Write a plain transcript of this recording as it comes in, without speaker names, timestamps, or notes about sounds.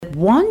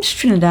once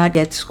Trinidad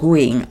gets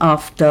going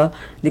after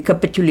the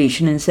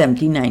capitulation in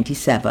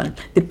 1797,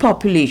 the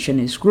population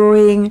is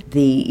growing,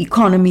 the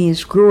economy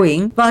is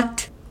growing,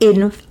 but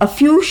in a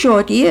few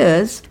short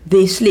years,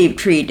 the slave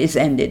trade is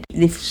ended.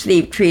 The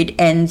slave trade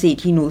ends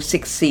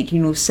 1806,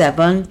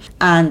 1807,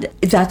 and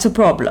that's a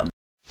problem.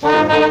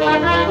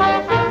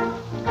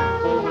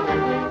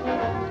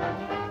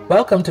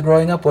 Welcome to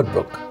Growing Up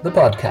Woodbrook, the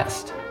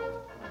podcast.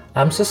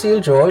 I'm Cecile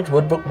George,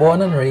 Woodbrook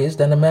born and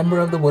raised and a member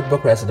of the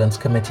Woodbrook Residence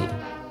Committee.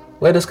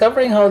 We're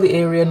discovering how the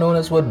area known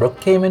as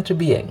Woodbrook came into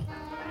being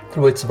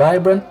through its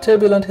vibrant,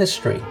 turbulent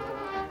history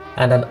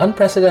and an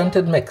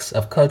unprecedented mix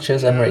of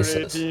cultures and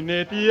races.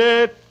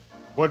 1888,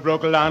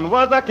 Woodbrook land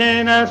was a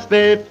cane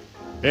estate.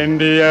 In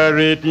the year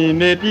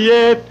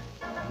 1888,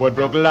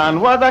 Woodbrook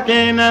land was a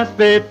cane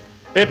estate.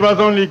 It was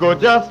only good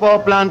just for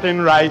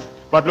planting rice,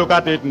 but look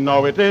at it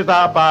now, it is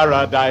a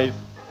paradise.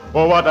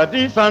 Oh, what a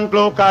decent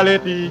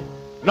locality,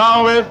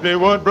 now is the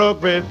Woodbrook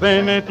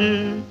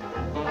vicinity.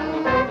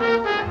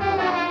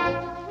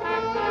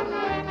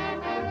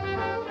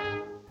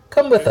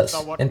 Come with us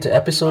into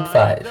episode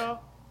 5,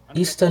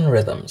 Eastern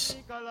Rhythms.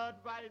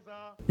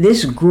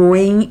 This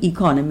growing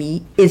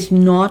economy is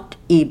not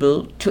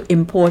able to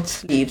import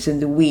slaves in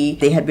the way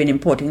they had been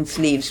importing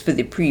slaves for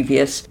the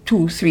previous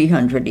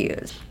 200-300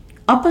 years.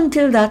 Up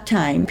until that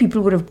time,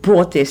 people would have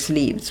brought their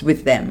slaves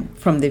with them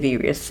from the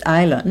various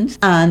islands,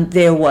 and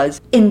there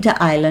was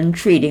inter-island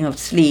trading of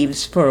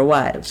slaves for a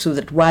while, so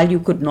that while you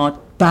could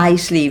not buy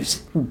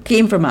slaves who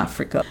came from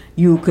Africa,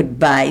 you could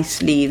buy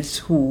slaves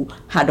who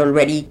had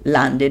already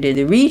landed in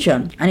the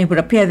region. And it would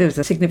appear there was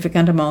a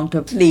significant amount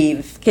of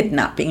slave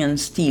kidnapping and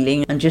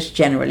stealing and just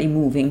generally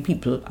moving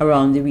people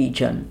around the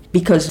region,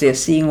 because they're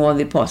seeing all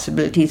the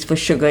possibilities for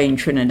sugar in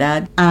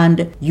Trinidad,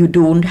 and you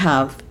don't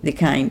have the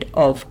kind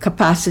of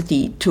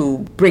capacity to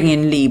bring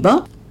in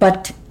labor.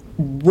 But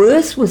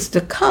worse was to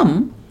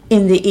come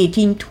in the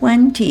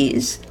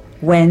 1820s,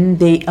 when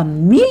the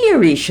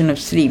amelioration of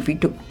slavery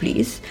took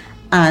place.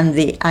 And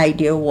the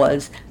idea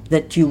was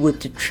that you were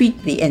to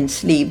treat the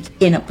enslaved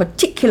in a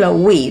particular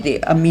way. The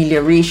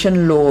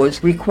amelioration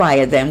laws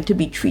require them to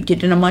be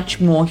treated in a much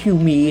more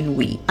humane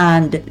way.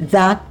 And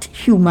that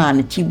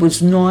humanity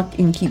was not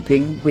in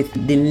keeping with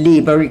the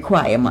labor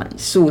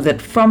requirements. So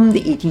that from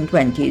the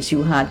 1820s,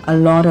 you had a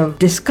lot of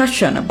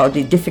discussion about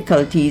the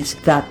difficulties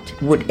that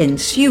would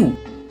ensue.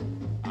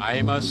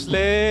 I'm a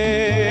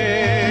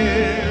slave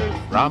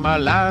from a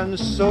land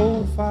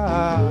so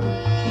far.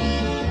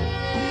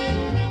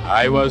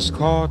 I was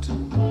caught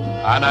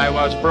and I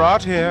was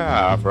brought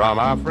here from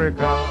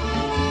Africa.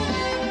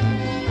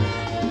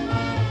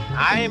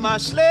 I'm a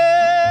slave.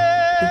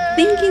 The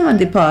thinking on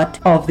the part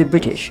of the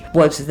British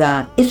was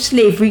that if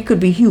slavery could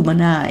be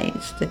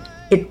humanized,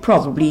 it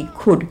probably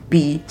could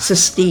be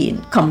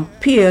sustained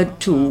compared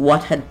to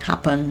what had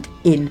happened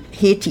in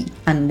Haiti.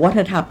 And what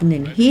had happened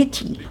in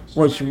Haiti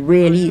was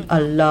really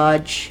a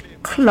large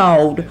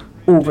cloud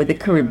over the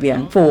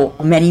Caribbean for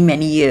many,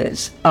 many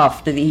years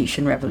after the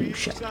Haitian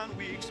Revolution.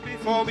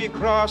 Before we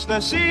crossed the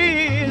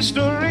seas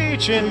to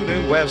reach in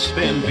the West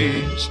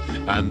Indies,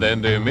 and then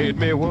they made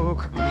me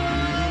work.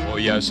 Oh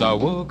yes, I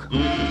work.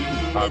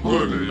 A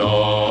good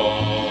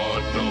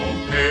Lord,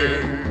 no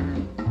pay.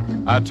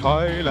 A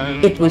toil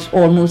and it was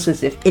almost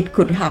as if it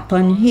could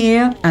happen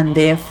here, and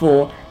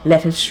therefore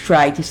let us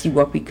try to see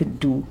what we could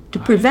do to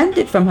prevent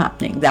it from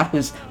happening. That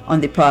was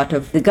on the part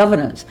of the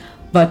governors.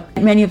 But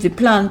many of the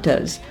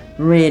planters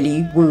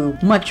really were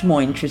much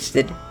more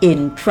interested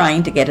in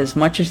trying to get as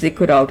much as they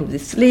could out of the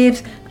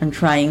slaves and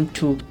trying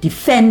to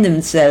defend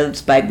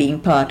themselves by being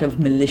part of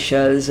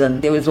militias,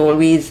 and there was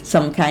always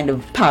some kind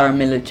of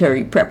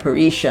paramilitary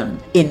preparation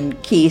in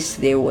case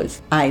there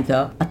was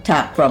either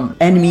attack from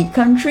enemy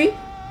country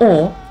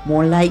or,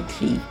 more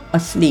likely, a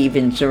slave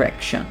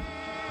insurrection.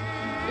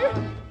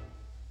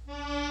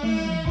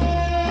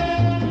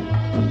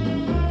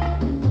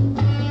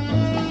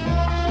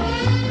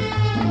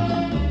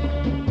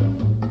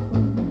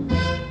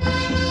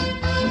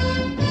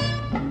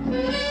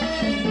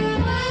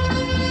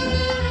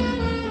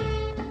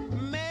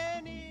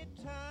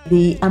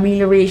 The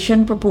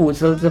amelioration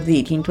proposals of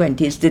the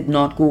 1820s did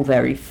not go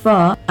very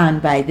far, and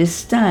by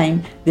this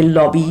time the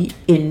lobby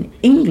in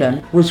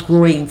England was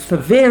growing for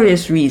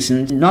various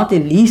reasons, not the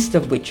least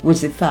of which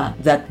was the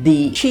fact that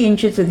the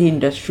changes of the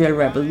Industrial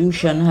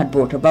Revolution had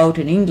brought about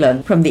in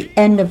England from the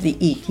end of the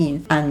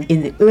 18th and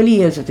in the early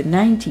years of the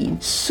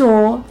 19th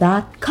saw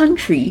that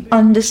country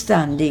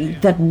understanding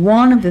that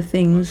one of the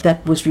things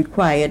that was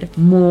required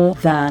more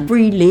than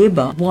free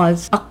labor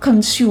was a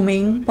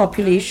consuming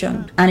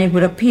population. And it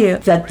would appear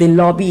that the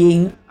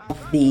lobbying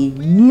of the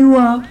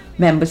newer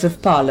members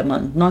of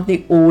parliament, not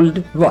the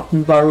old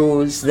rotten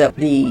boroughs that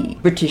the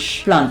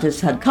British planters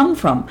had come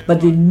from,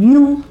 but the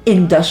new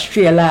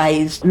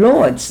industrialized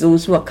lords,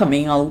 those who are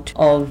coming out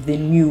of the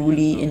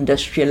newly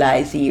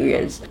industrialized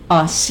areas,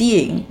 are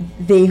seeing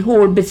the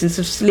whole business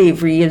of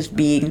slavery as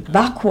being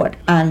backward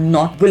and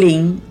not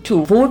willing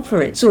to vote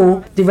for it.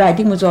 So the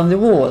writing was on the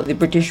wall. The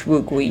British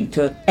were going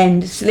to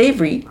end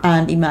slavery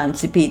and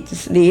emancipate the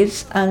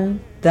slaves, and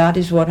That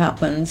is what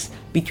happens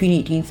between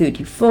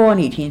 1834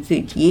 and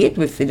 1838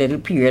 with the little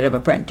period of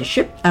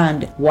apprenticeship.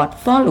 And what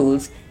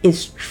follows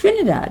is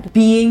Trinidad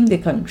being the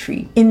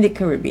country in the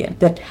Caribbean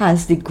that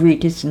has the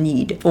greatest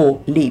need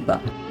for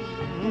labor.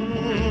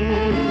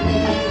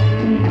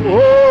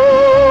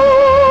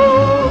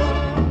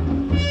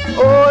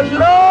 Oh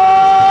Lord,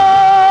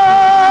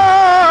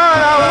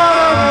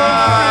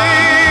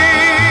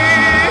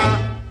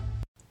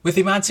 With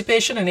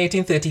emancipation in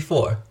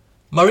 1834,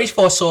 Murray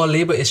foresaw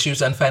labor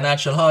issues and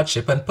financial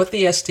hardship and put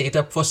the estate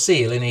up for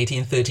sale in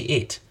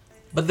 1838,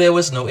 but there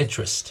was no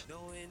interest.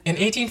 In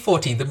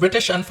 1840, the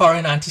British and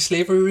foreign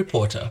anti-slavery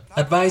reporter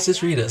advised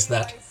his readers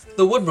that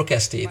the Woodbrook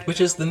estate, which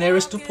is the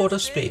nearest to Port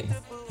of Spain,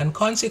 and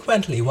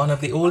consequently one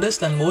of the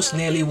oldest and most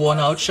nearly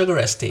worn-out sugar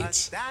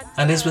estates,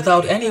 and is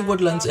without any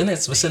woodlands in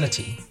its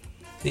vicinity,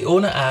 the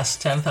owner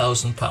asked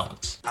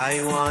 £10,000.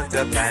 I want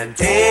a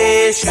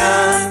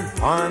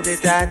plantation, want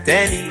it at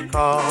any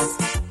cost.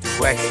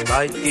 To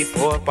exploit the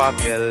poor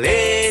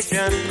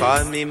population,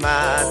 call me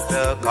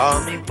master,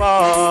 call me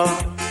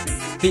boss.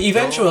 The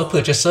eventual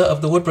purchaser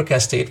of the Woodbrook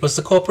estate was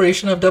the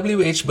corporation of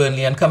W.H.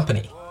 Burnley and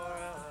Company.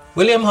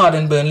 William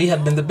Hardin Burnley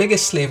had been the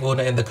biggest slave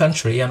owner in the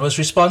country and was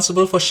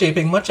responsible for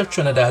shaping much of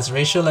Trinidad's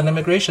racial and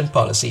immigration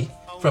policy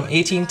from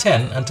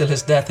 1810 until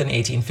his death in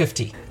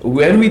 1850.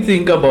 When we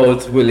think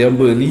about William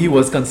Burnley, he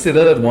was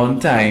considered at one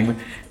time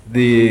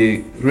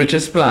the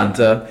richest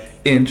planter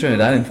in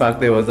Trinidad. In fact,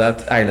 there was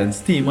that island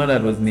steamer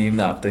that was named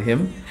after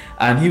him.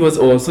 And he was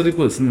also the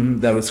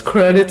person that was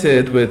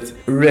credited with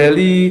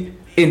really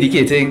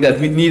indicating that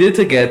we needed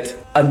to get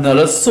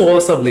another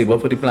source of labor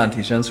for the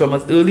plantations from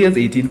as early as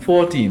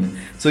 1814.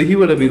 So he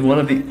would have been one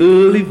of the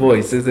early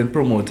voices in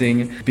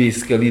promoting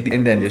basically the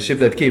indentureship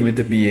that came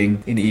into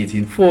being in the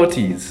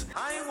 1840s.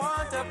 I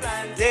want a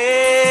plantation.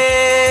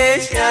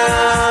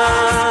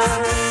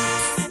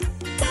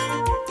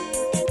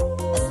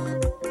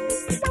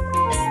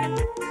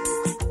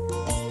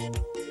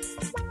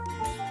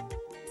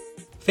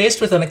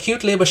 Faced with an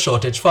acute labor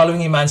shortage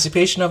following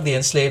emancipation of the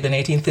enslaved in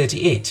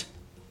 1838,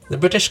 the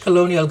British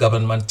colonial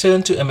government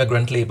turned to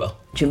immigrant labor.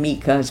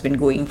 Jamaica has been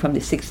going from the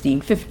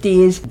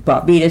 1650s,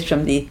 Barbados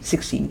from the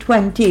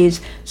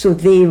 1620s, so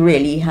they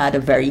really had a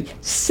very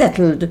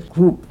settled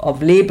group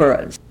of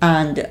laborers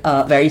and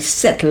a very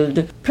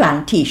settled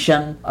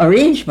plantation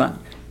arrangement.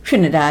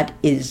 Trinidad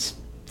is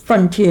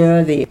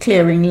frontier, they're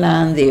clearing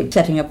land, they're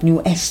setting up new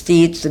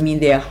estates. I mean,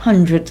 there are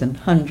hundreds and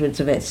hundreds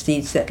of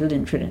estates settled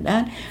in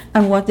Trinidad,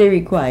 and what they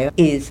require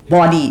is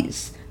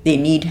bodies. They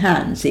need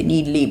hands, they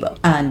need labor,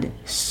 and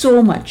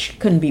so much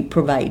can be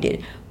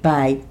provided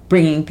by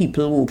bringing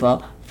people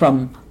over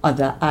from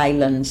other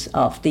islands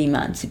after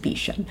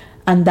emancipation,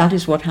 and that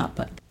is what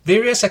happened.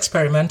 Various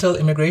experimental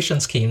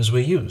immigration schemes were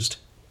used,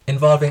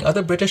 involving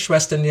other British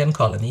West Indian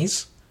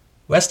colonies,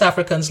 West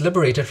Africans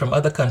liberated from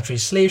other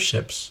countries' slave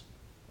ships,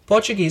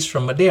 Portuguese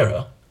from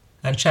Madeira,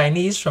 and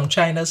Chinese from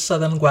China's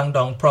southern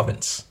Guangdong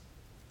province.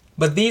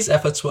 But these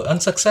efforts were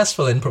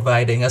unsuccessful in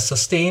providing a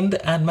sustained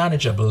and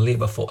manageable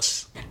labor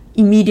force.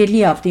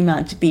 Immediately after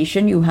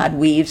emancipation, you had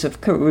waves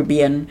of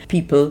Caribbean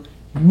people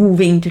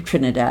moving to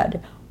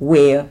Trinidad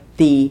where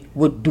they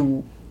would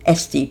do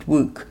estate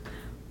work.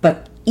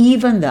 But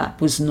even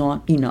that was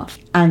not enough.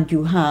 And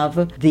you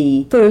have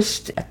the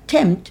first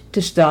attempt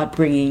to start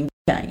bringing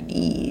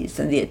Chinese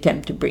and the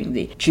attempt to bring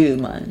the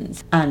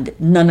Germans, and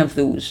none of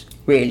those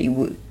really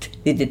worked.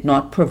 They did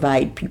not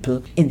provide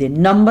people in the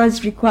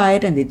numbers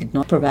required, and they did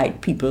not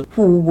provide people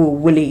who were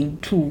willing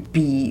to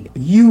be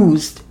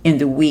used in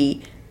the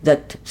way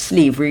that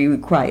slavery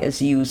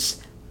requires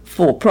use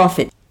for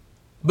profit.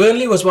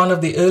 Burnley was one of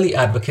the early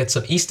advocates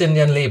of East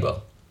Indian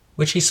labor,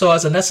 which he saw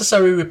as a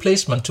necessary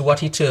replacement to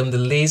what he termed the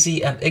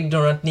lazy and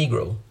ignorant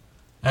Negro,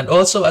 and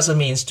also as a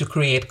means to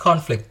create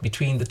conflict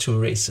between the two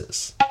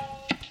races.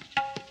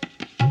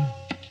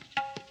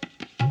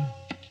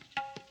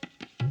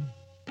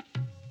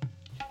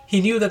 He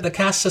knew that the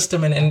caste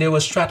system in India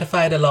was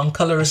stratified along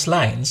colorist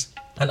lines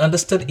and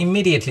understood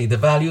immediately the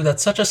value that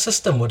such a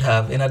system would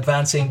have in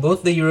advancing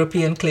both the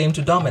European claim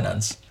to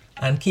dominance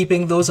and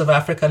keeping those of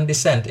African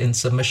descent in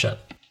submission.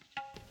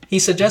 He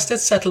suggested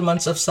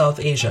settlements of South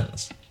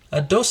Asians,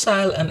 a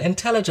docile and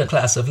intelligent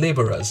class of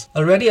laborers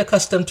already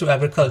accustomed to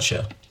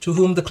agriculture, to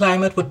whom the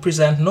climate would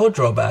present no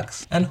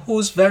drawbacks and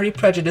whose very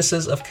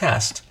prejudices of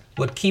caste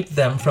would keep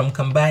them from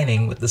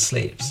combining with the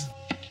slaves.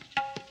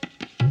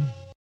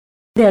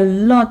 There are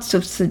lots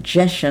of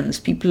suggestions.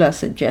 People are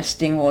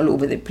suggesting all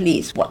over the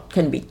place what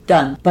can be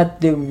done.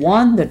 But the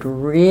one that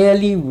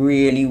really,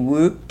 really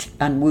worked,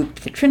 and worked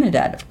for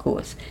Trinidad, of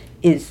course,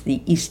 is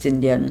the East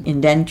Indian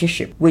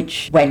indentureship,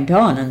 which went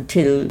on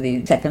until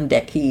the second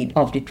decade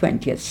of the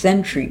 20th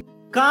century.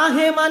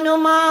 Kahe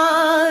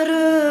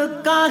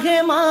manumar,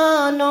 kahe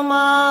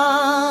manumar.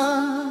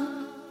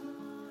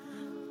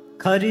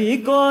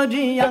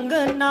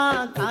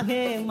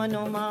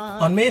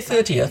 On May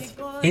 30th,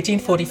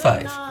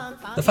 1845,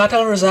 the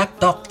Fatal Razak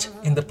docked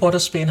in the Port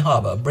of Spain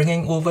harbour,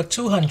 bringing over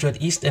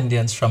 200 East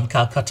Indians from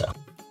Calcutta.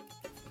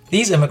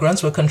 These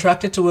immigrants were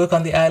contracted to work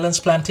on the island's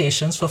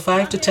plantations for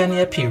 5 to 10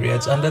 year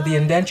periods under the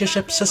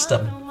indentureship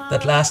system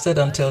that lasted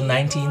until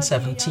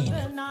 1917.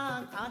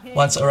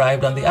 Once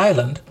arrived on the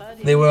island,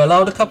 they were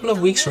allowed a couple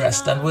of weeks'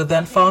 rest and were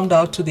then farmed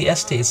out to the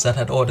estates that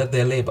had ordered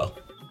their labor.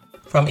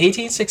 From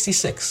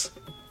 1866,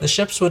 the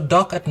ships would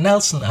dock at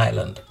Nelson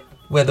Island,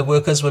 where the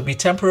workers would be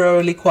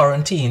temporarily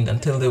quarantined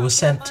until they were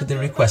sent to the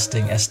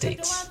requesting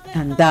estates.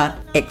 And that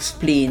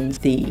explains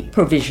the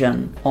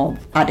provision of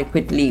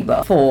adequate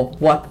labor for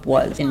what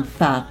was, in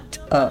fact,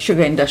 a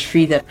sugar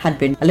industry that had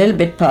been a little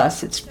bit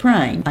past its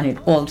prime. And it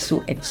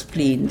also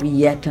explains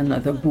yet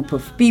another group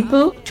of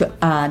people to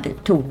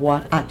add to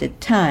what at the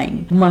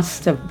time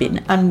must have been,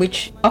 and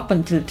which up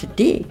until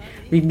today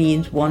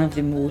remains one of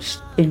the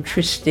most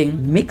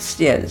interesting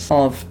mixtures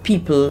of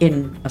people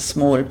in a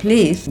small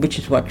place, which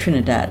is what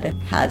Trinidad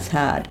has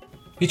had.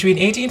 Between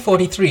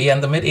 1843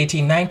 and the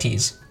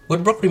mid-1890s,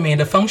 Woodbrook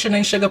remained a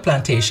functioning sugar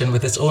plantation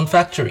with its own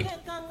factory,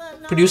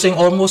 producing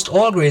almost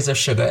all grades of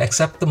sugar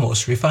except the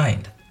most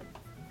refined.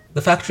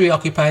 The factory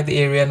occupied the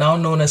area now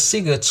known as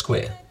Sigurd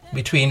Square,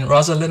 between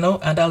Rosalino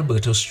and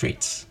Alberto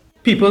Streets.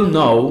 People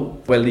now,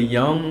 well, the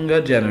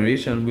younger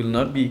generation will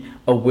not be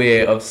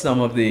aware of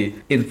some of the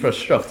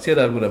infrastructure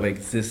that would have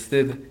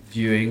existed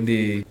during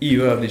the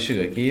era of the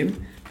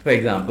sugarcane. For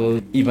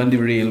example, even the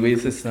railway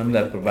system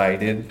that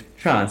provided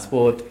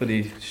transport for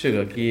the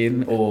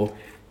sugarcane, or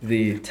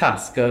the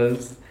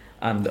taskers,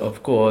 and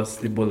of course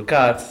the bull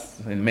carts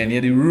in many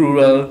of the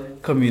rural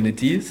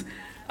communities.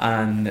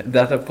 And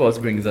that of course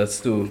brings us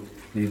to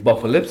the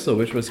Buffalipso,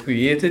 which was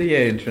created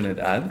here in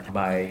Trinidad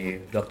by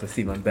Dr.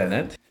 Stephen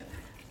Bennett.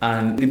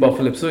 And the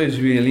Buffalipso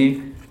is really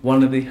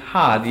one of the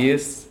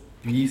hardiest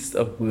beasts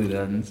of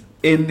burdens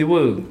in the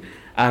world.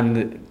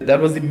 And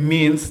that was the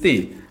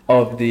mainstay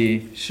of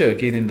the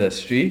sugarcane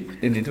industry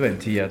in the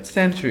 20th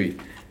century.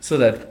 So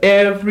that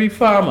every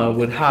farmer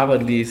would have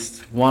at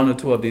least one or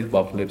two of these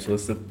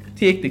Buffalipsos to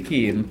take the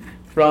cane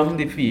from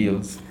the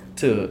fields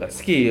to a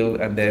scale,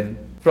 and then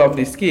from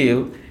the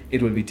scale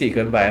it will be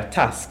taken by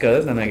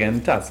taskers. And again,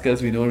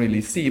 taskers we don't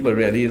really see, but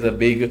really is a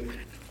big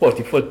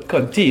 40-foot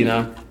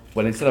container.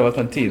 Well, instead of a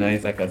container,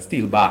 it's like a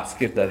steel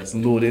basket that's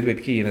loaded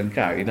with cane and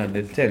carried on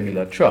this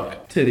 10-wheeler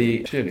truck to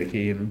the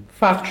sugarcane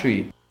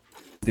factory.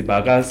 The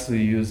bagas we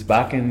use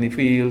back in the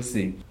fields,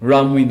 the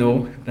rum we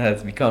know that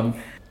has become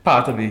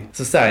part of the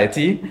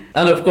society,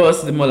 and of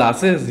course the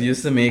molasses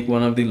used to make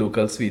one of the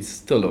local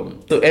sweets,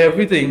 tulum. So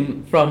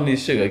everything from the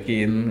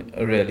sugarcane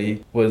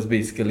really was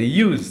basically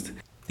used.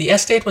 The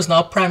estate was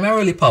now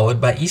primarily powered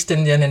by East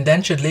Indian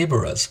indentured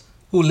laborers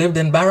who lived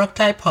in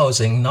barrack-type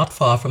housing not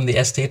far from the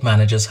estate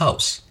manager's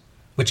house,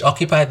 which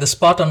occupied the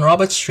spot on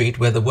Robert Street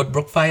where the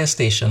Woodbrook Fire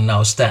Station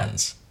now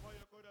stands.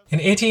 In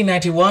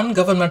 1891,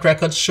 government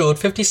records showed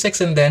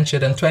 56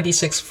 indentured and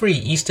 26 free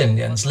East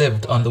Indians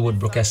lived on the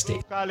Woodbrook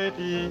estate.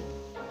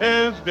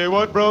 Is the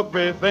Woodbrook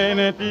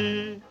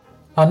vicinity.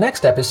 Our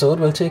next episode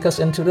will take us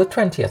into the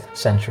 20th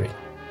century,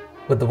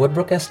 with the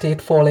Woodbrook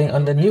estate falling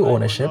under new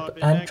ownership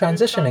and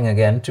transitioning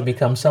again to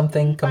become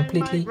something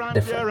completely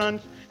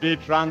different. The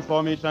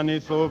transformation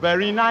is so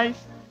very nice,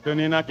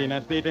 turning a cane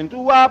estate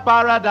into a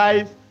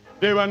paradise.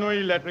 There were no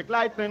electric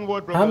lights in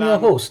Woodbrook. I'm your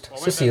host,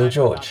 Cecile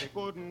George.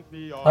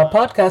 Our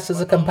podcast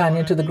is a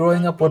companion to the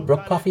Growing Up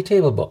Woodbrook coffee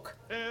table book,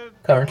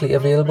 currently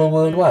available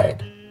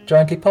worldwide,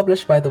 jointly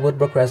published by the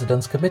Woodbrook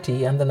Residents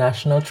Committee and the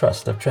National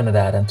Trust of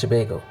Trinidad and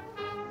Tobago.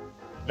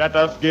 Let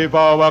us give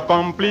our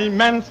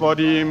compliments, for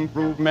the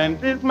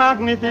improvement is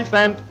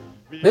magnificent.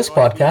 This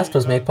podcast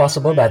was made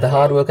possible by the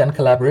hard work and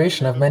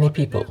collaboration of many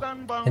people,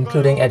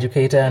 including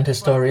educator and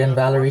historian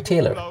Valerie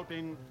Taylor,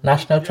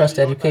 National Trust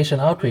Education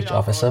Outreach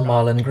Officer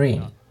Marlon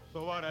Green,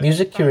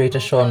 music curator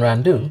Sean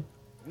Randu,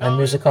 and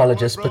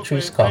musicologist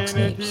Patrice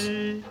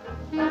Cox-Neves.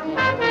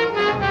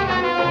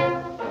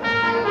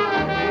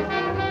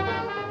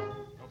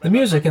 The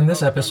music in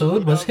this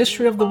episode was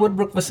History of the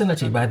Woodbrook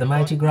Vicinity by the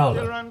Mighty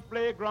Growler,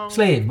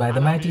 Slave by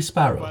the Mighty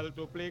Sparrow,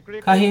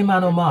 Kahe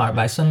Manomar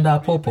by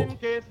Sundar Popo,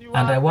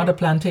 and I Want a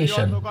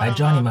Plantation by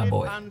Johnny My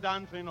Boy.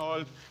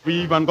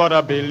 We even got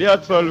a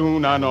billiard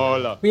saloon and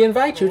all. We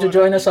invite you to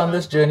join us on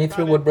this journey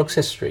through Woodbrook's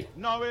history.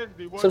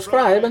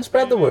 Subscribe and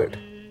spread the word.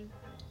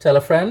 Tell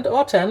a friend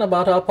or 10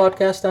 about our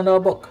podcast and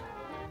our book.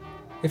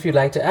 If you'd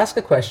like to ask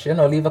a question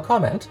or leave a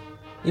comment,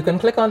 you can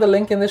click on the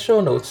link in the show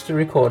notes to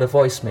record a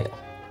voicemail.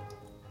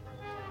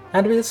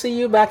 And we'll see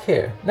you back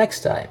here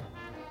next time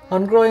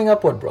on Growing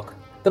Up Woodbrook,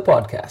 the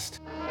podcast.